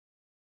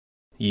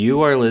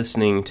You are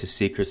listening to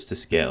Secrets to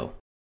Scale.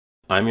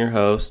 I'm your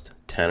host,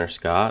 Tanner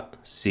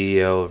Scott,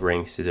 CEO of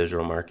Ranks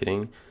Digital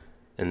Marketing,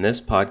 and this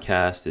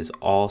podcast is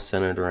all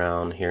centered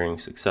around hearing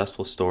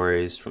successful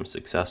stories from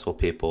successful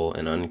people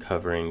and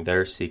uncovering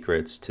their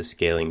secrets to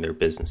scaling their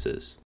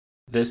businesses.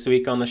 This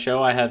week on the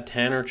show, I have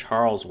Tanner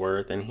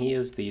Charlesworth, and he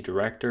is the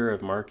Director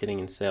of Marketing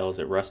and Sales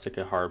at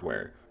Rustica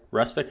Hardware.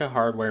 Rustica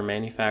Hardware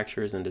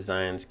manufactures and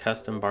designs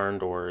custom barn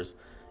doors,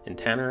 and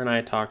Tanner and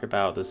I talk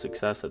about the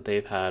success that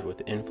they've had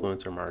with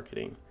influencer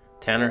marketing.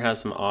 Tanner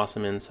has some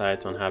awesome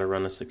insights on how to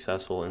run a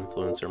successful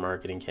influencer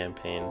marketing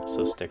campaign,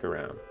 so stick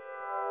around.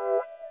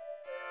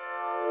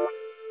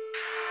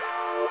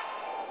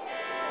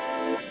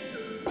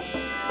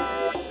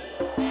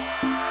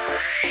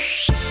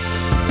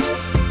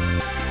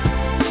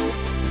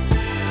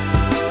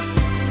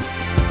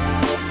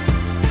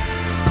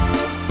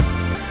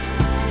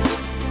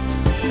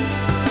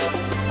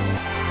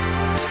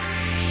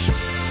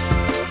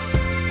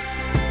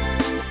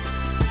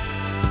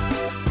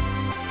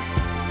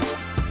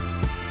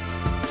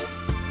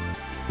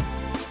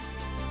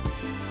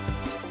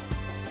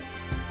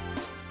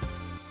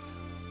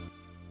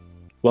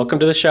 Welcome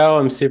to the show.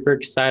 I'm super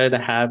excited to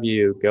have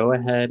you. Go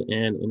ahead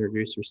and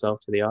introduce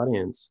yourself to the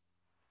audience.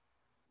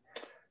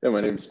 Yeah,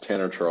 my name is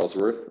Tanner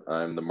Charlesworth.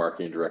 I'm the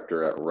marketing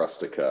director at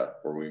Rustica,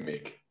 where we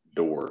make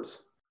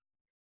doors.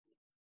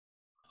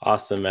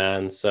 Awesome,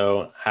 man.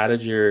 So how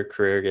did your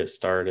career get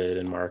started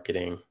in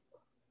marketing?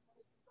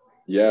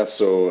 Yeah,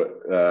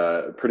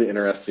 so pretty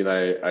interesting.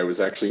 I was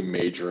actually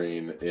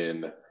majoring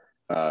in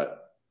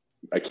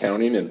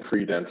accounting and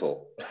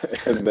pre-dental.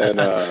 And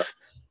then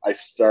I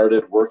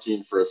started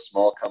working for a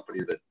small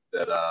company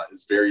that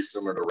is very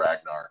similar to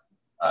Ragnar.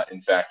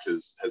 In fact,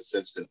 has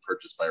since been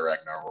purchased by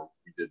Ragnar, where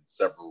we did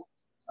several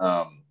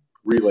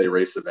relay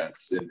race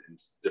events in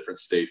different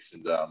states,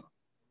 and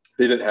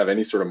they didn't have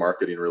any sort of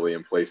marketing really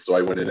in place. So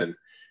I went in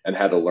and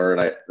had to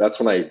learn. That's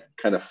when I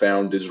kind of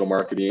found digital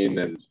marketing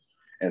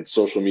and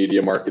social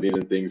media marketing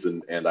and things,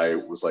 and I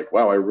was like,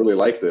 wow, I really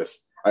like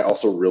this. I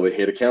also really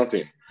hate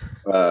accounting.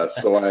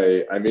 So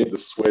I made the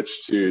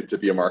switch to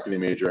be a marketing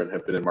major and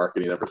have been in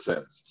marketing ever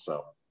since.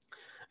 So,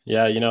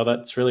 yeah,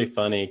 that's really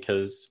funny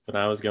because when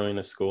I was going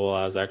to school,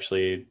 I was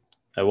actually,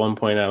 at one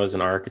point I was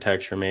an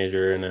architecture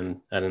major, and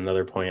then at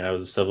another point I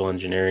was a civil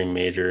engineering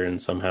major,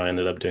 and somehow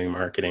ended up doing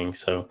marketing.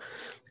 So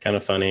it's kind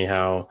of funny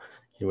how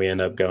we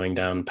end up going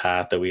down the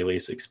path that we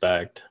least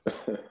expect.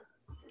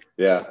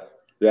 Yeah,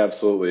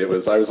 absolutely.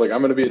 I was like,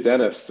 I'm going to be a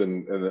dentist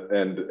and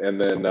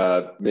then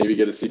maybe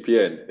get a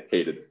CPA, and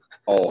hated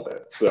all of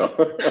it.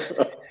 So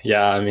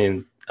yeah, I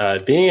mean,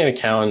 being an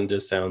accountant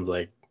just sounds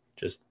like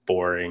just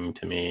boring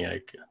to me.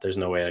 Like, there's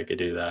no way I could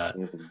do that.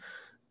 Mm-hmm.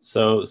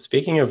 So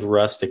speaking of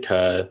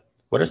Rustica,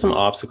 what are some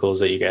obstacles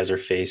that you guys are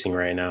facing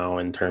right now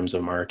in terms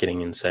of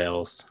marketing and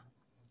sales?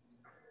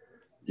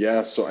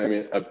 Yeah, so I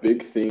mean, a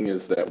big thing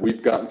is that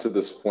we've gotten to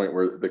this point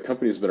where the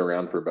company's been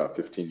around for about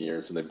 15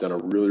 years, and they've done a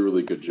really,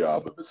 really good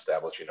job of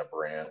establishing a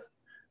brand.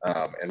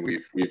 And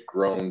we've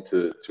grown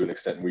to an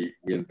extent. We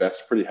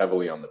invest pretty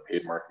heavily on the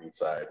paid marketing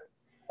side.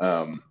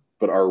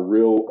 But our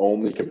real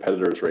only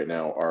competitors right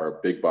now are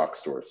big box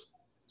stores.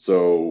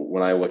 So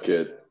when I look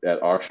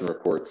at auction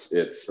reports,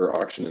 or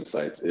auction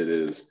insights, it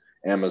is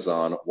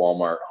Amazon,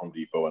 Walmart, Home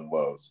Depot, and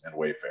Lowe's, and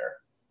Wayfair.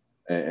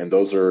 And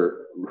those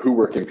are who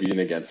we're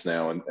competing against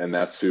now. And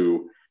that's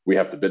who we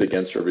have to bid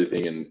against for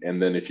everything.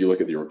 And then if you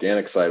look at the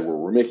organic side, where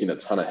we're making a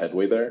ton of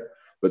headway there,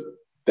 but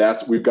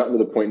we've gotten to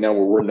the point now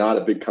where we're not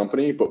a big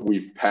company, but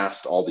we've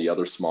passed all the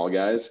other small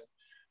guys.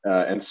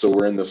 And so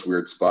we're in this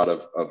weird spot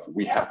of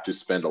we have to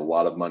spend a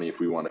lot of money if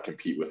we want to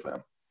compete with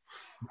them.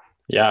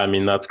 Yeah, I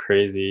mean, that's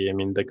crazy. I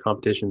mean, the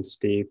competition's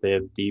steep. They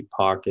have deep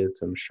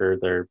pockets. I'm sure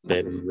they're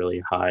bidding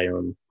really high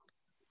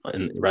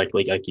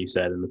like you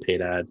said, in the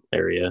paid ad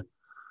area.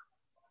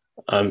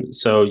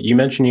 So you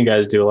mentioned you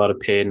guys do a lot of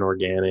paid and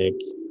organic.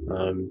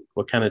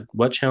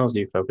 What channels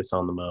do you focus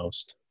on the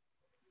most?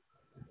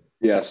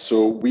 Yeah,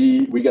 so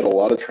we get a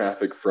lot of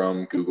traffic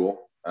from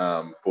Google.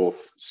 Our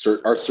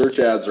search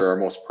ads are our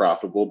most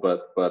profitable,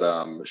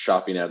 but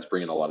shopping ads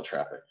bring in a lot of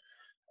traffic.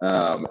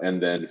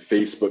 And then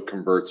Facebook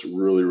converts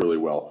really, really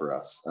well for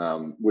us,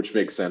 which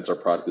makes sense. Our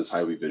product is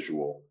highly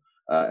visual,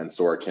 and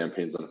so our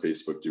campaigns on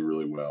Facebook do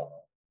really well.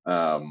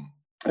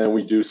 And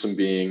we do some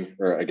Bing,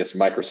 or I guess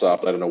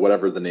Microsoft, I don't know,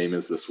 whatever the name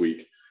is this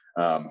week,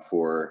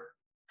 for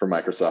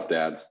Microsoft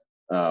ads.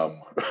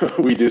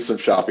 We do some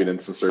shopping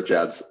and some search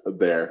ads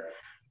there.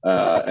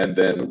 And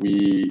then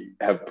we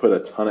have put a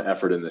ton of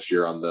effort in this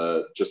year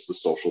on just the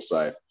social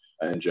side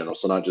in general.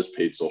 So not just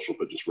paid social,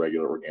 but just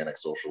regular organic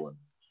social.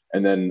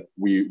 And then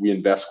we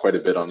invest quite a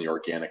bit on the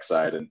organic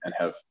side and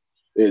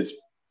it's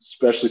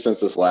especially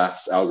since this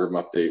last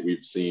algorithm update,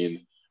 we've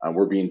seen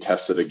we're being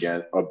tested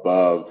again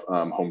above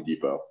Home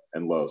Depot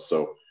and Lowe's.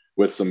 So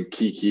with some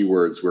key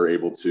keywords, we're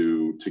able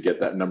to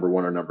get that number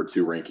 1 or number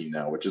 2 ranking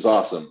now, which is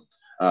awesome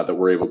that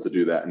we're able to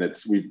do that. And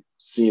we've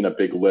seen a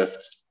big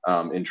lift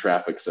in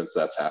traffic since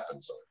that's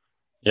happened. So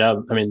yeah,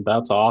 I mean,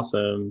 that's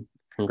awesome.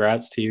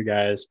 Congrats to you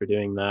guys for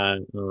doing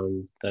that.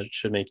 That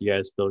should make you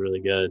guys feel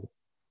really good.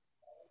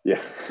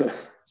 Yeah.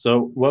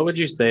 So what would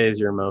you say is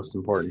your most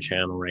important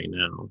channel right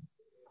now?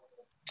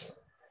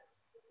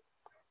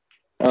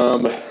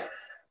 Um,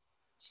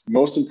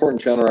 Most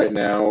important channel right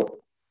now,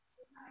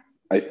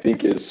 I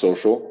think, is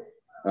social.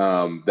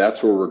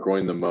 That's where we're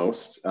growing the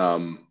most.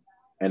 And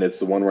it's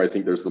the one where I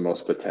think there's the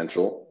most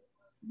potential.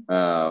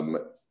 Um,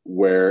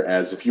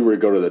 Whereas if you were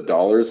to go to the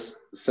dollars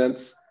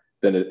sense,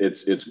 then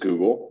it's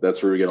Google.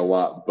 That's where we get a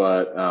lot.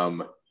 But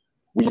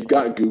we've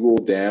got Google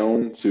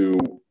down to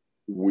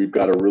we've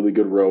got a really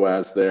good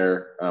ROAS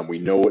there. We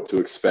know what to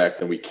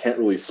expect, and we can't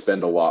really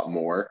spend a lot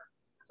more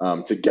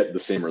to get the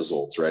same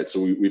results, right?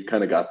 So we've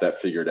kind of got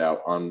that figured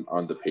out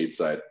on the paid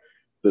side.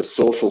 The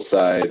social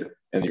side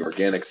and the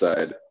organic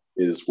side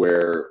is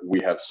where we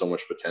have so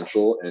much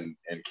potential and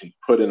can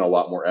put in a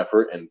lot more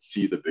effort and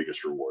see the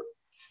biggest reward.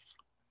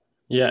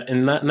 Yeah,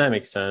 and that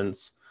makes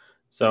sense.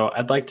 So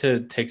I'd like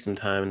to take some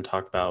time and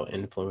talk about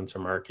influencer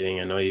marketing.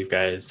 I know you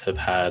guys have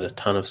had a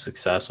ton of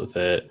success with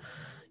it.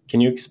 Can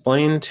you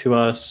explain to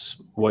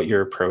us what your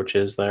approach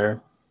is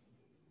there?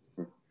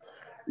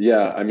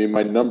 Yeah, I mean,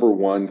 my number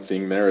one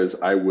thing there is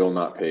I will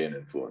not pay an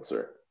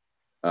influencer.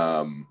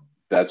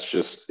 That's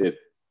just it.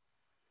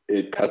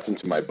 It cuts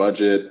into my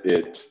budget.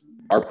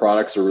 Our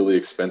products are really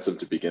expensive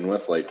to begin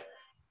with. Like,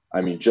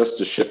 I mean, just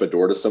to ship a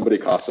door to somebody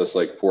costs us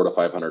like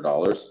 $400 to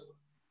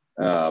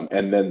 $500,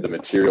 and then the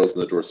materials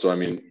in the door. So I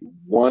mean,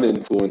 one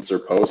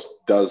influencer post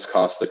does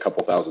cost a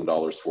couple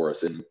 $1,000s for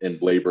us in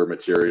labor,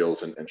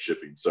 materials, and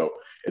shipping. So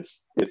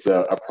it's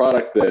a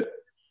product that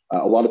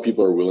a lot of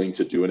people are willing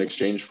to do an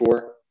exchange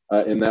for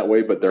in that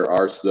way, but there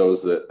are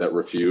those that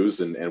refuse,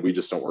 and we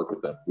just don't work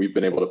with them. We've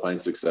been able to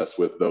find success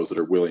with those that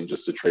are willing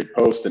just to trade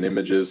posts and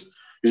images.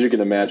 Because you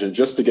can imagine,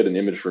 just to get an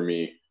image from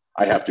me,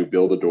 I have to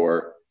build a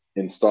door,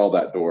 install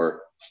that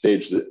door,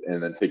 stage it,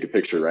 and then take a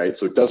picture, right?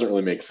 So it doesn't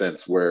really make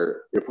sense.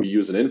 Where if we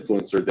use an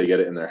influencer, they get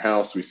it in their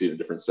house, we see it in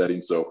different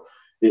settings. So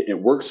it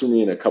works for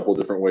me in a couple of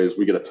different ways.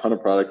 We get a ton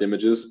of product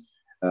images,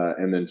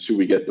 and then two,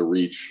 we get the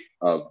reach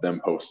of them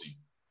posting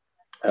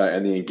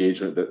and the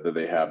engagement that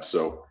they have.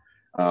 So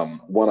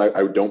one,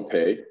 I don't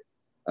pay.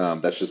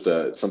 That's just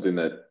something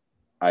that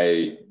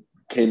I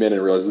came in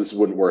and realized this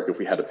wouldn't work if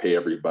we had to pay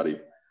everybody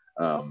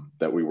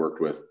that we worked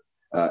with.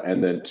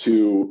 And then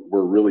two,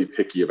 we're really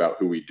picky about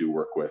who we do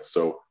work with.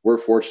 So we're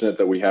fortunate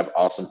that we have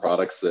awesome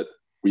products that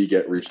we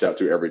get reached out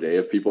to every day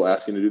of people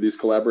asking to do these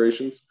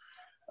collaborations.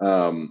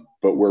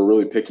 But we're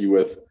really picky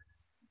with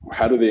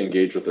how do they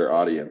engage with their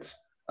audience?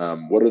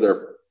 What are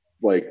their,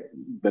 like,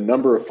 the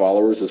number of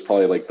followers is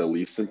probably like the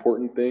least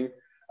important thing,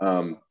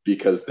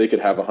 because they could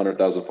have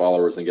 100,000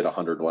 followers and get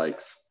 100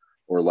 likes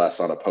or less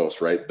on a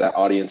post, right? That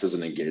audience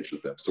isn't engaged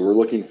with them. So we're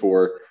looking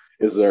for,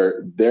 is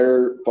their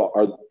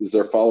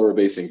follower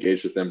base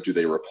engaged with them? Do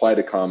they reply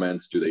to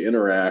comments? Do they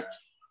interact?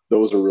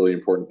 Those are really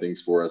important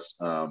things for us.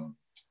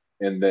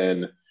 And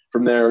then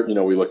from there,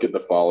 we look at the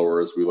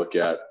followers,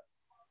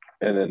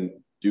 and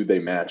then do they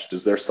match?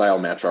 Does their style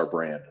match our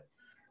brand,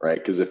 right?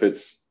 Because if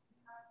it's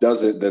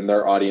doesn't, then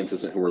their audience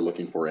isn't who we're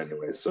looking for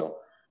anyway. So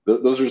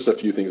those are just a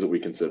few things that we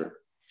consider.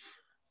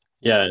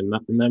 Yeah, and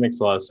that makes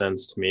a lot of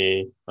sense to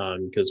me,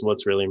 because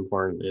what's really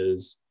important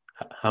is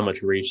how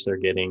much reach they're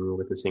getting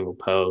with a single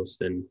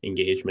post, and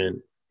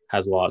engagement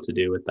has a lot to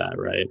do with that,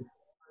 right?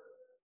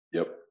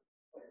 Yep.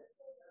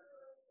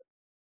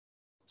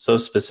 So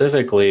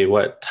specifically,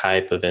 what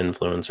type of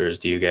influencers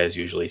do you guys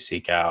usually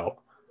seek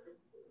out?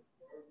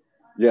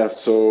 Yeah.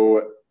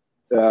 So,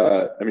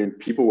 I mean,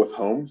 people with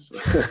homes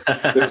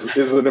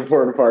is an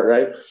important part,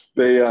 right?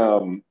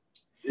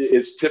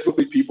 It's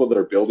typically people that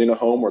are building a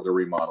home or they're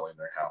remodeling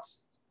their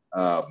house.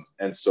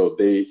 And so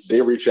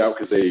they reach out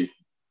because they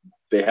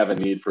have a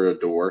need for a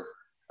door.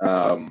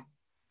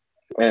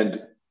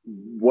 And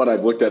what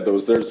I've looked at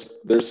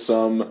there's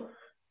some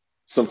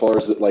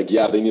followers that, like,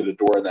 yeah, they need a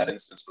door in that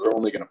instance, but they're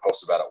only going to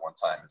post about it one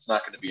time. It's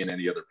not going to be in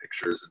any other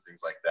pictures and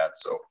things like that.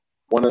 So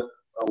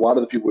a lot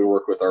of the people we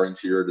work with are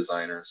interior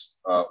designers,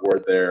 or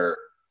they're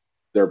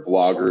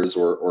bloggers,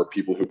 or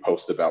people who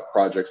post about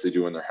projects they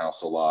do in their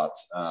house a lot,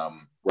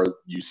 where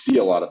you see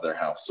a lot of their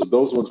house. So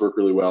those ones work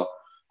really well.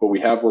 But we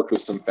have worked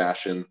with some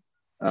fashion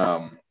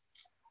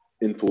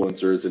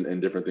influencers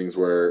and different things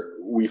where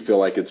we feel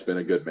like it's been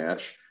a good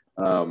match.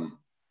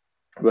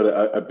 But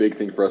a big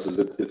thing for us is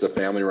it's a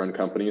family-run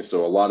company.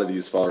 So a lot of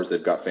these followers,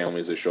 they've got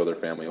families, they show their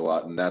family a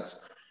lot, and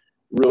that's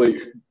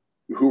really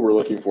who we're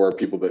looking for,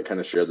 people that kind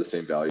of share the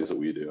same values that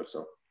we do.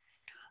 So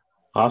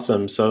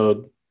Awesome.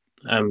 So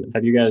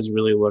have you guys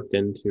really looked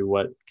into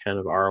what kind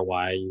of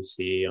ROI you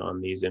see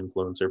on these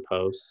influencer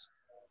posts?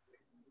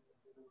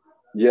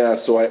 yeah,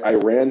 so I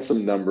ran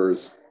some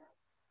numbers.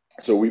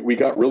 So we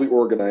got really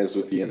organized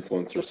with the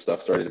influencer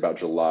stuff starting about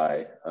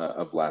July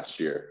of last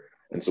year,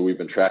 and so we've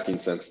been tracking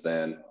since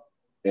then.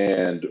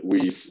 And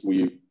we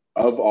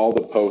of all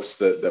the posts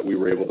that we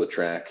were able to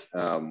track,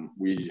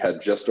 we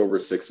had just over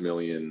 6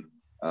 million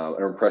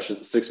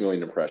impressions, 6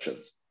 million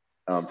impressions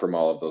from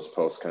all of those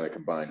posts kind of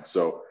combined.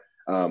 So,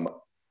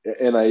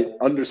 and I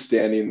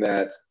understanding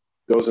that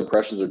those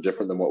impressions are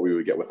different than what we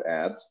would get with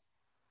ads.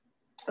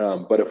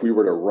 But if we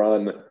were to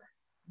run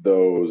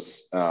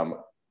those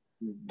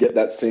get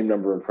that same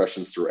number of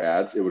impressions through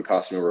ads, it would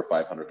cost me over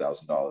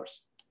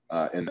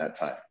 $500,000 in that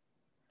time.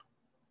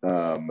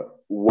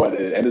 What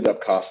it ended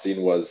up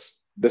costing was,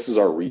 this is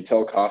our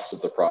retail cost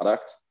of the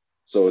product.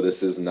 So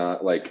this is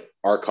not like,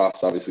 our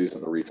cost obviously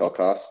isn't the retail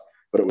cost,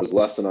 but it was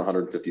less than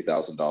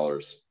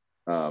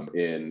 $150,000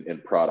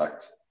 in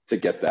product to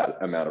get that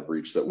amount of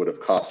reach that would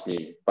have cost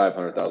me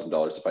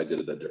 $500,000 if I did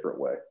it a different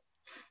way.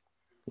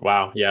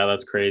 Wow. Yeah,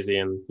 that's crazy.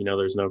 And,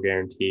 there's no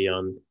guarantee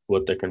on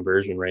what the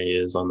conversion rate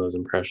is on those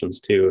impressions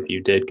too. If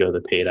you did go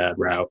the paid ad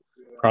route,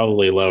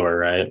 probably lower,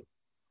 right?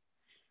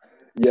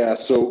 Yeah.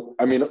 So,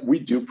 I mean, we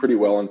do pretty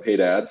well on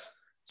paid ads.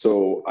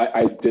 So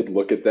I did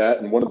look at that.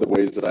 And one of the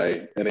ways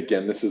that and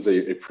again, this is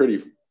a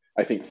pretty,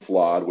 I think,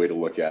 flawed way to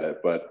look at it,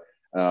 but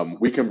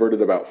we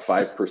converted about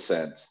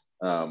 5%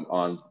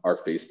 on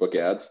our Facebook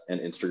ads and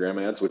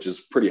Instagram ads, which is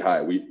pretty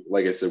high.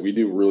 Like I said, we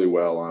do really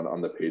well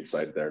on the paid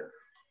side there.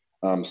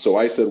 So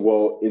I said,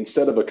 well,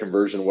 instead of a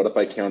conversion, what if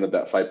I counted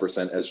that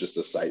 5% as just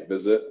a site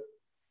visit?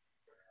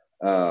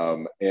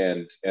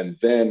 And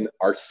then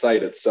our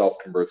site itself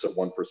converts at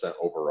 1%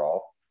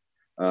 overall.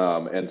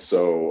 And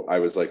so I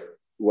was like,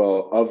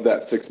 well, of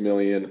that 6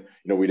 million,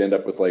 we'd end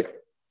up with like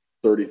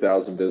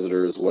 30,000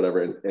 visitors,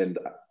 whatever. And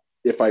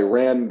if I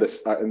ran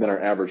this, and then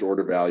our average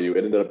order value,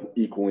 it ended up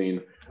equaling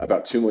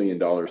about $2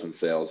 million in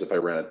sales if I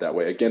ran it that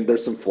way. Again,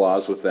 there's some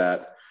flaws with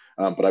that.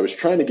 But I was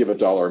trying to give a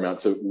dollar amount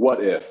to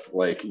what if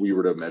like we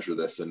were to measure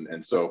this.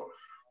 And so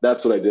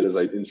that's what I did, is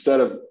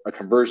instead of a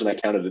conversion, I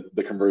counted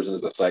the conversion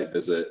as a site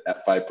visit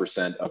at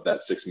 5% of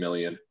that 6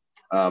 million.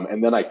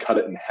 And then I cut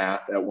it in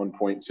half at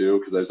 1.2,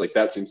 because I was like,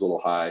 that seems a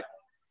little high.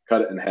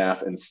 Cut it in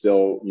half and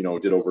still,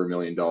 did over $1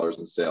 million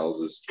in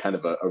sales, is kind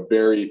of a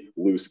very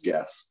loose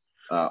guess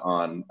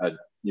on a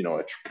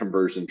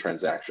conversion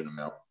transaction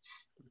amount.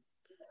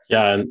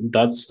 Yeah, and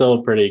that's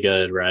still pretty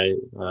good, right?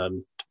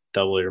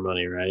 Double your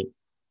money, right?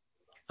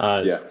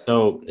 Yeah.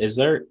 So is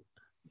there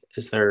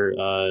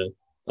a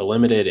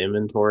limited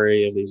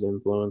inventory of these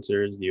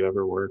influencers? Do you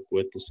ever work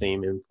with the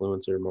same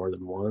influencer more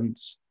than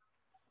once?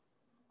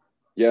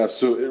 Yeah,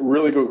 so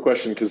really good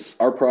question, because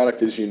our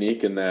product is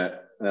unique in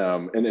that,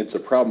 and it's a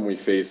problem we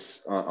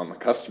face on the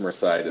customer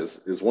side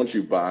is once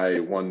you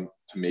buy 1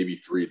 to maybe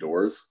 3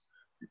 doors,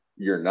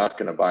 you're not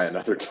going to buy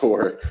another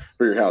door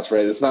for your house,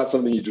 right? It's not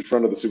something you just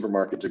run to the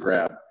supermarket to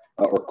grab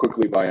or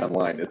quickly buy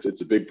online.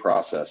 It's a big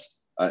process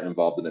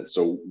involved in it.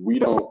 So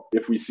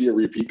if we see a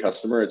repeat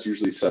customer, it's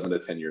usually 7 to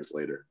 10 years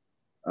later.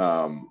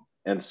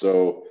 And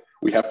so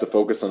we have to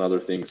focus on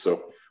other things.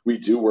 So we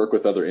do work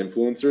with other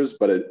influencers,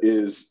 but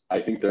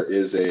I think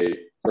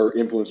or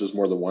influencers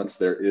more than once,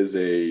 there is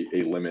a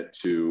limit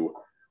to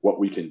what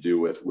we can do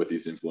with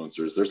these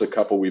influencers. There's a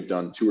couple we've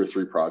done 2 or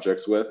 3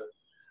 projects with,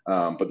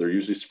 but they're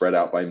usually spread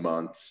out by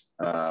months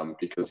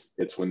because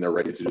it's when they're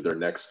ready to do their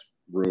next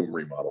room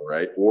remodel,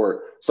 right?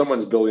 Or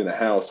someone's building a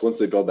house. Once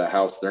they build that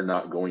house, they're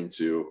not going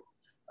to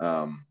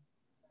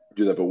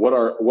do that. But what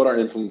our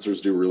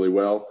influencers do really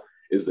well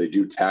is they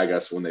do tag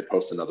us when they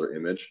post another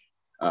image.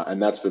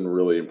 And that's been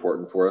really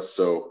important for us.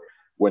 So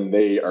when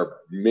they are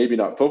maybe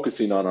not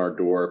focusing on our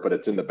door, but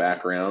it's in the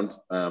background,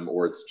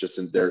 or it's just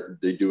in there,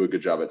 they do a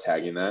good job at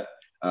tagging that.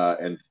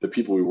 And the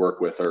people we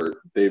work with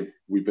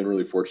we've been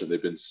really fortunate.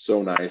 They've been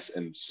so nice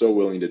and so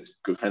willing to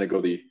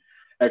go the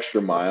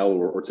extra mile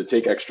or to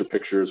take extra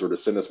pictures or to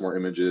send us more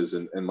images.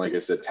 And like I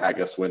said,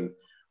 tag us when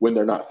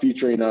they're not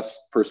featuring us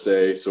per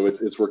se. So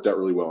it's worked out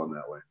really well in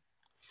that way.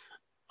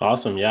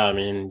 Awesome. Yeah. I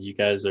mean, you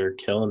guys are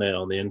killing it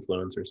on the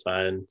influencer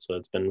side. So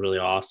it's been really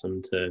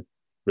awesome to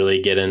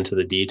really get into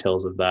the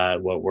details of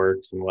that, what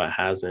works and what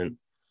hasn't.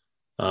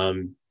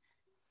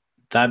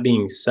 That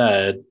being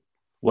said,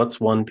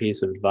 what's one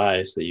piece of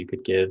advice that you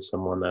could give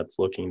someone that's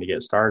looking to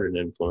get started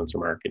in influencer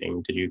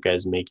marketing? Did you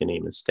guys make any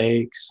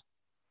mistakes?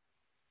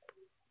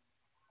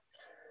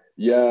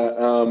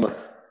 Yeah.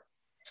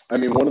 I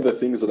mean, one of the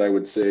things that I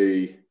would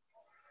say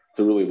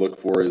to really look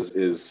for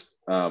is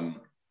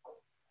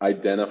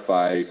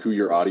identify who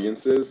your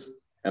audience is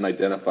and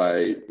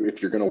identify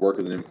if you're going to work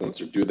with an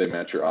influencer, do they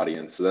match your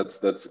audience? So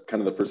that's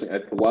kind of the first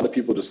thing. A lot of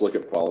people just look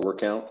at follower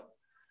count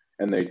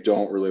and they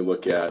don't really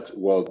look at,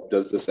 well,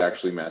 does this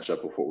actually match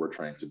up with what we're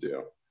trying to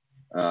do?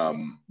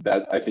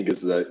 That I think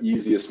is the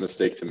easiest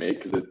mistake to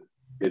make, because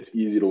it's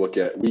easy to look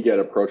at. We get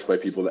approached by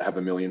people that have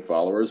 1 million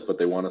followers, but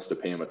they want us to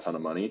pay them a ton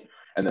of money.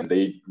 And then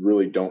they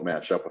really don't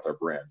match up with our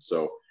brand.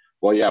 So,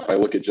 well, yeah, if I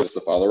look at just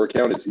the follower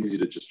count, it's easy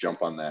to just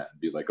jump on that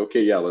and be like,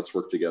 okay, yeah, let's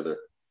work together.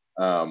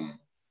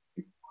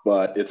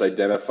 But it's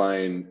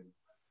identifying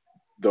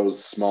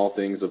those small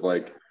things of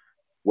like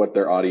what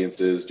their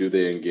audience is, do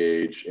they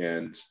engage,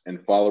 and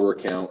follower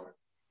count,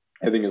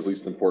 I think, is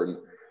least important.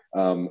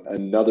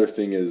 Another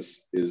thing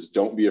is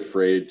don't be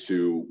afraid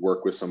to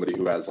work with somebody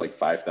who has like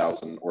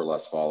 5,000 or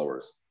less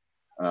followers.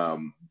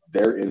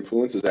 Their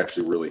influence is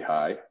actually really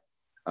high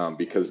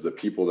because the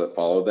people that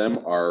follow them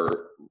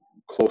are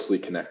closely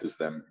connected to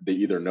them. They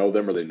either know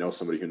them or they know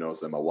somebody who knows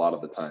them a lot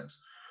of the times.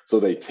 So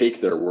they take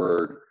their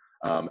word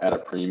at a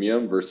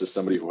premium versus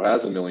somebody who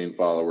has 1 million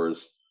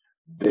followers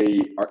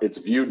it's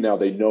viewed now,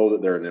 they know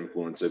that they're an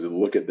influencer. They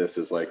look at this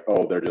as like,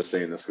 oh, they're just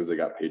saying this because they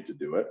got paid to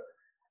do it.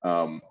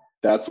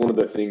 That's one of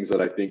the things that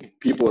I think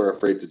people are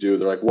afraid to do.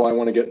 They're like, well, I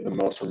want to get the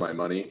most for my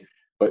money,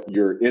 but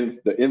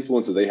the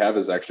influence that they have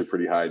is actually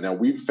pretty high. Now,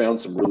 we've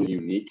found some really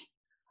unique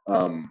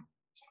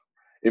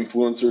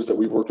influencers that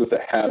we've worked with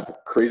that have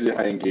crazy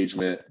high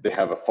engagement. They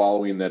have a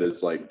following that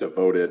is like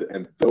devoted,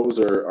 and those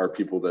are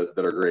people that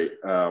are great.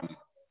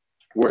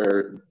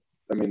 Where,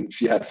 I mean,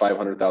 she had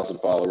 500,000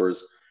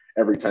 followers.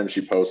 Every time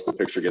she posts, the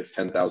picture gets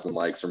 10,000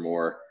 likes or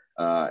more.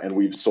 And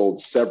we've sold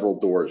several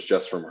doors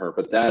just from her.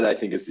 But that, I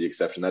think, is the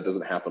exception. That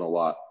doesn't happen a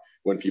lot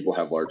when people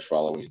have large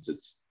followings.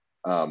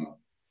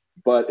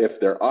 But if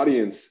their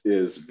audience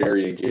is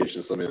very engaged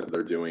in something that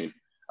they're doing,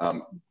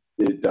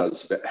 it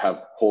does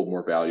hold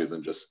more value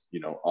than just,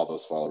 all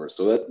those followers.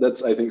 So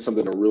that's, I think,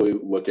 something to really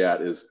look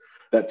at, is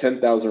that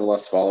 10,000 or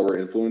less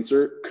follower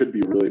influencer could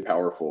be really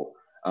powerful.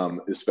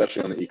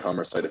 Especially on the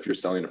e-commerce side, if you're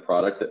selling a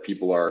product that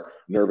people are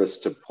nervous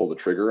to pull the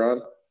trigger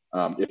on,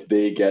 if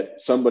they get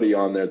somebody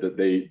on there that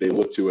they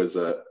look to as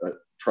a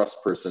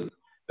trust person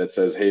that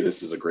says, hey,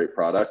 this is a great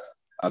product,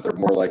 they're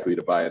more likely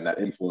to buy, and that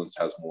influence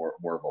has more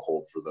of a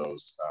hold for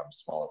those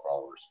smaller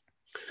followers.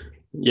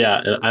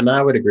 Yeah, and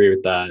I would agree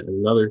with that.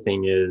 Another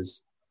thing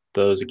is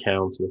those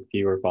accounts with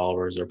fewer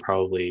followers are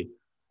probably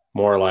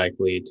more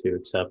likely to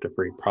accept a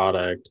free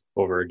product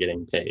over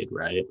getting paid,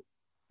 right?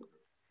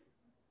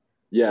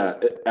 Yeah,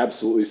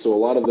 absolutely. So a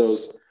lot of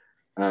those,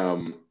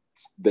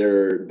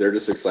 they're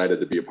just excited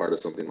to be a part of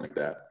something like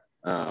that,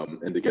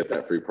 and to get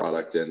that free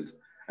product. And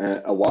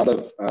a lot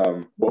of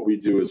what we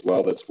do as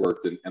well that's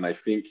worked, and I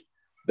think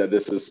that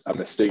this is a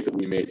mistake that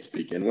we made to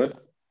begin with,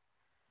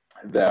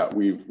 that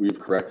we've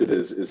corrected,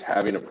 is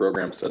having a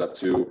program set up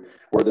to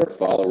where their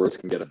followers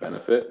can get a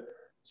benefit.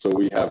 So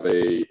we have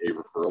a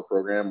referral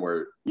program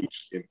where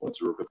each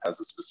influencer group has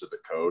a specific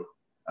code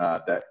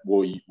that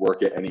will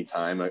work at any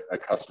time. A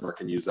customer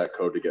can use that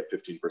code to get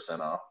 15%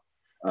 off.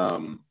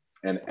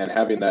 And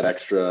having that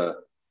extra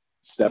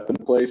step in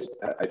place,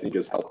 I think,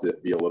 has helped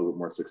it be a little bit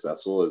more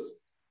successful,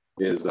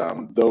 is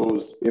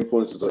those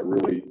influencers that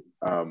really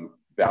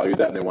value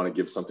that and they want to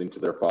give something to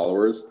their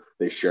followers,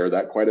 they share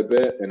that quite a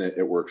bit, and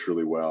it works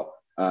really well.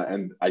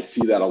 And I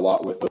see that a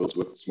lot with those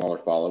with smaller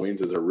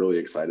followings, is they're really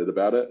excited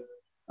about it.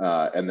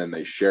 And then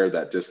they share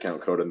that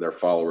discount code, and their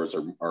followers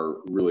are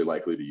really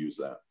likely to use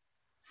that.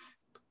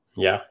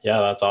 Yeah,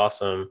 that's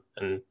awesome.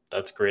 And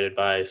that's great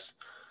advice.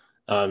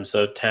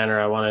 So Tanner,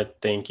 I want to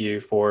thank you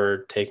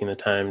for taking the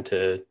time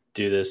to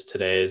do this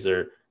today. Is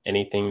there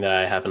anything that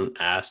I haven't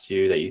asked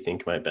you that you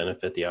think might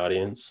benefit the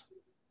audience?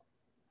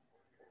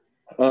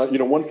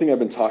 One thing I've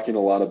been talking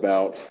a lot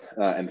about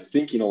and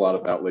thinking a lot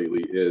about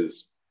lately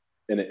is,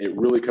 and it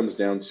really comes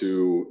down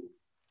to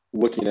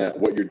looking at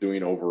what you're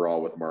doing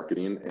overall with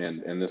marketing.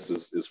 And this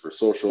is for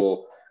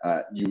social.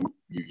 You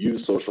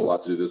use social a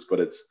lot to do this, but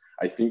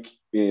I think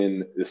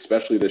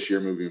especially this year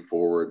moving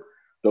forward,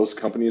 those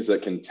companies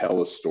that can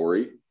tell a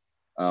story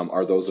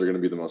are those that are going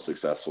to be the most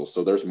successful.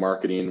 So there's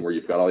marketing where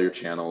you've got all your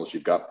channels,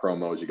 you've got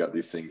promos, you've got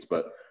these things,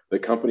 but the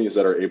companies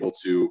that are able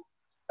to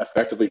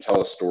effectively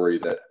tell a story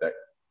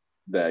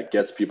that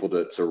gets people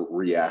to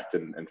react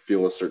and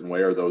feel a certain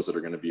way are those that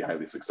are going to be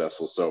highly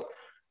successful. So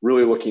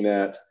really looking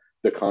at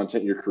the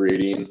content you're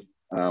creating,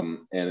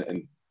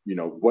 and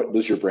what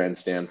does your brand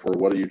stand for?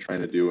 What are you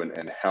trying to do?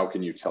 And how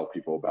can you tell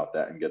people about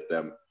that and get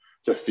them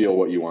to feel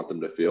what you want them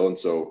to feel? And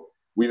so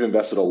we've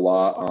invested a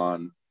lot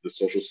on the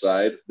social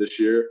side this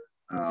year,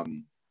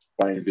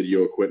 buying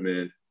video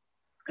equipment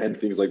and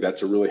things like that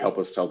to really help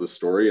us tell the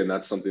story. And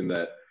that's something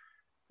that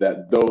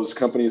those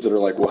companies that are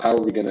like, well, how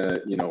are we going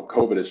to,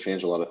 COVID has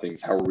changed a lot of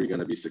things. How are we going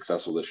to be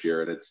successful this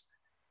year? And it's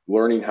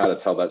learning how to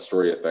tell that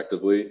story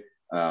effectively.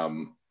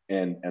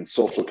 And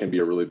social can be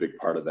a really big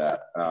part of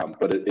that.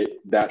 But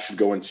that should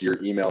go into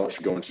your email. It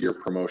should go into your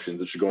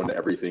promotions. It should go into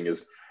everything.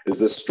 Is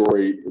this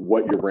story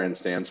what your brand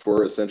stands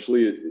for?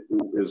 Essentially,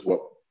 is what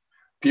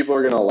people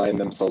are going to align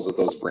themselves with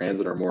those brands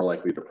that are more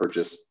likely to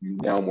purchase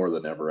now more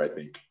than ever, I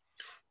think.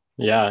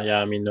 Yeah.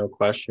 I mean, no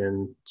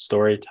question.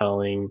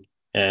 Storytelling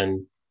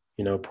and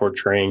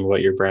portraying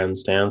what your brand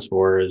stands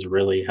for is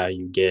really how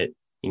you get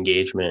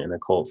engagement and a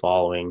cult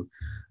following,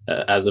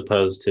 as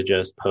opposed to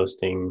just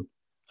posting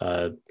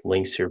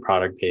links to your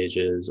product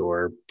pages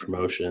or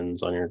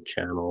promotions on your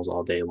channels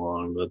all day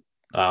long. But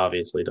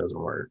obviously doesn't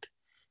work.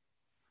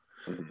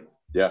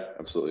 Yeah,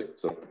 absolutely.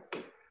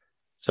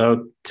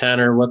 So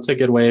Tanner, what's a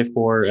good way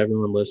for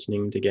everyone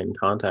listening to get in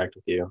contact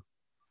with you?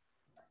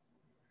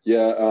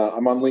 Yeah,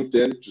 I'm on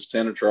LinkedIn, just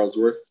Tanner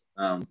Charlesworth.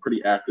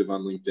 Pretty active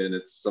on LinkedIn.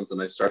 It's something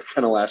I started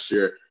kind of last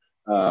year.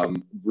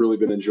 Really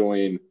been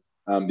enjoying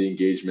the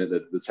engagement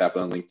that's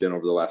happened on LinkedIn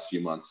over the last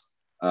few months.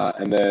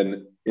 And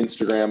then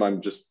Instagram,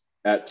 I'm just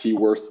at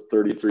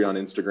tworth33 on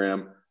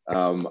Instagram.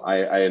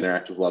 I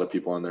interact with a lot of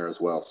people on there as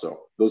well.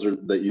 So those are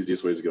the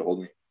easiest ways to get a hold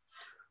of me.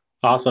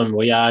 Awesome.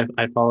 Well, yeah,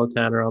 I follow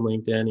Tanner on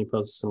LinkedIn. He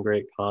posts some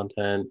great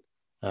content,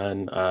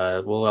 and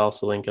we'll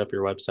also link up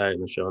your website in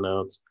the show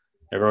notes.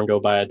 Everyone go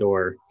buy a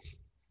door.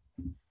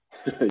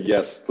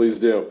 Yes, please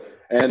do.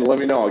 And let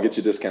me know. I'll get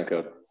you a discount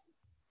code.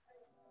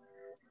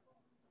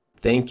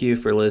 Thank you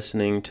for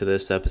listening to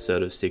this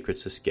episode of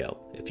Secrets to Scale.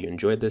 If you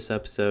enjoyed this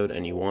episode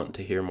and you want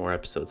to hear more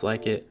episodes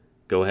like it,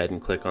 go ahead and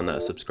click on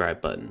that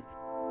subscribe button.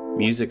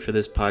 Music for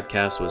this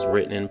podcast was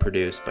written and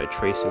produced by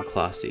Trace and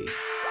Clossy.